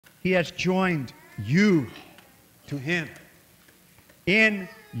He has joined you to him. In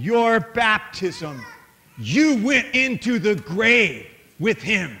your baptism, you went into the grave with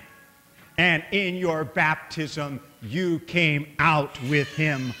him. And in your baptism, you came out with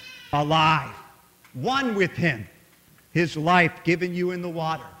him alive. One with him. His life given you in the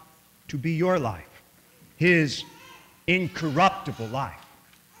water to be your life. His incorruptible life.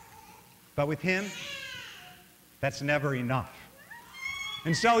 But with him, that's never enough.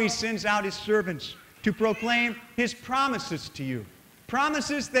 And so he sends out his servants to proclaim his promises to you.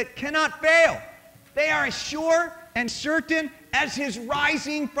 Promises that cannot fail. They are as sure and certain as his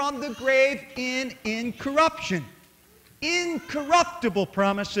rising from the grave in incorruption. Incorruptible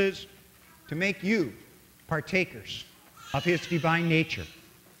promises to make you partakers of his divine nature.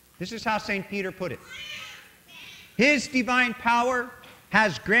 This is how St. Peter put it. His divine power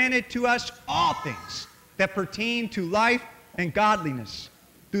has granted to us all things that pertain to life and godliness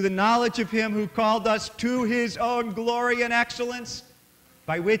through the knowledge of him who called us to his own glory and excellence,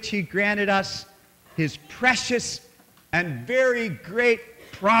 by which he granted us his precious and very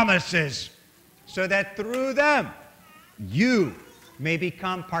great promises, so that through them you may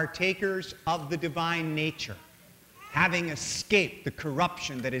become partakers of the divine nature, having escaped the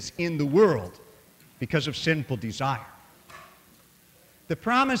corruption that is in the world because of sinful desire. The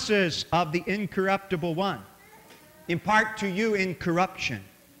promises of the incorruptible one impart to you incorruption,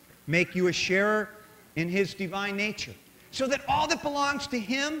 make you a sharer in his divine nature, so that all that belongs to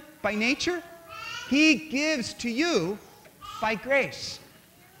him by nature, he gives to you by grace.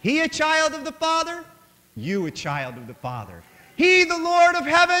 He a child of the Father, you a child of the Father. He the Lord of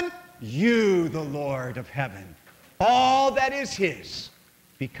heaven, you the Lord of heaven. All that is his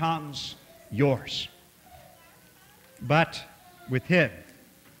becomes yours. But with him,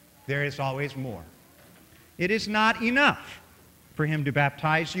 there is always more. It is not enough for him to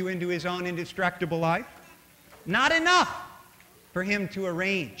baptize you into his own indestructible life. Not enough for him to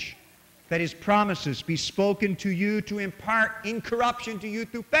arrange that his promises be spoken to you to impart incorruption to you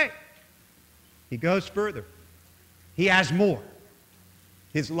through faith. He goes further. He has more.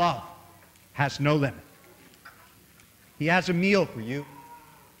 His love has no limit. He has a meal for you.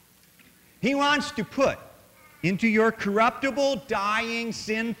 He wants to put into your corruptible, dying,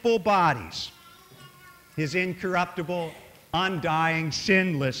 sinful bodies his incorruptible, undying,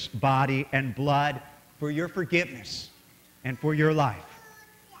 sinless body and blood for your forgiveness and for your life.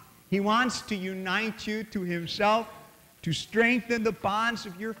 He wants to unite you to himself, to strengthen the bonds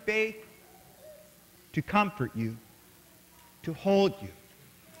of your faith, to comfort you, to hold you,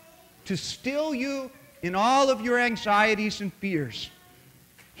 to still you in all of your anxieties and fears.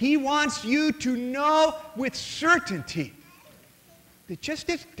 He wants you to know with certainty that just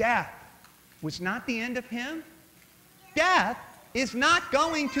as death was not the end of him, death is not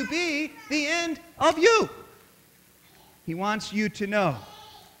going to be the end of you. He wants you to know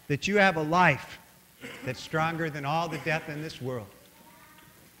that you have a life that's stronger than all the death in this world.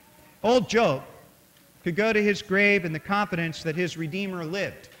 Old Job could go to his grave in the confidence that his Redeemer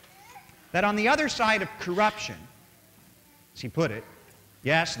lived, that on the other side of corruption, as he put it,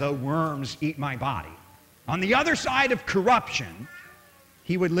 yes, though worms eat my body, on the other side of corruption,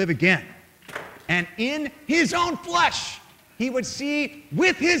 he would live again. And in his own flesh, he would see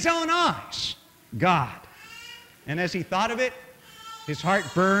with his own eyes God. And as he thought of it, his heart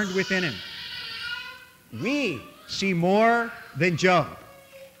burned within him. We see more than Job,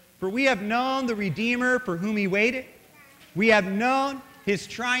 for we have known the Redeemer for whom he waited. We have known his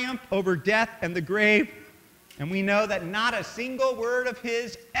triumph over death and the grave, and we know that not a single word of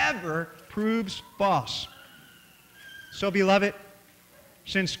his ever proves false. So, beloved,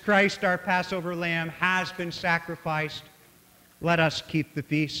 since Christ, our Passover lamb, has been sacrificed, let us keep the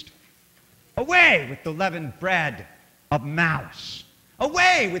feast. Away with the leavened bread of malice.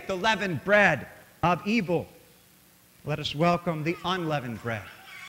 Away with the leavened bread of evil. Let us welcome the unleavened bread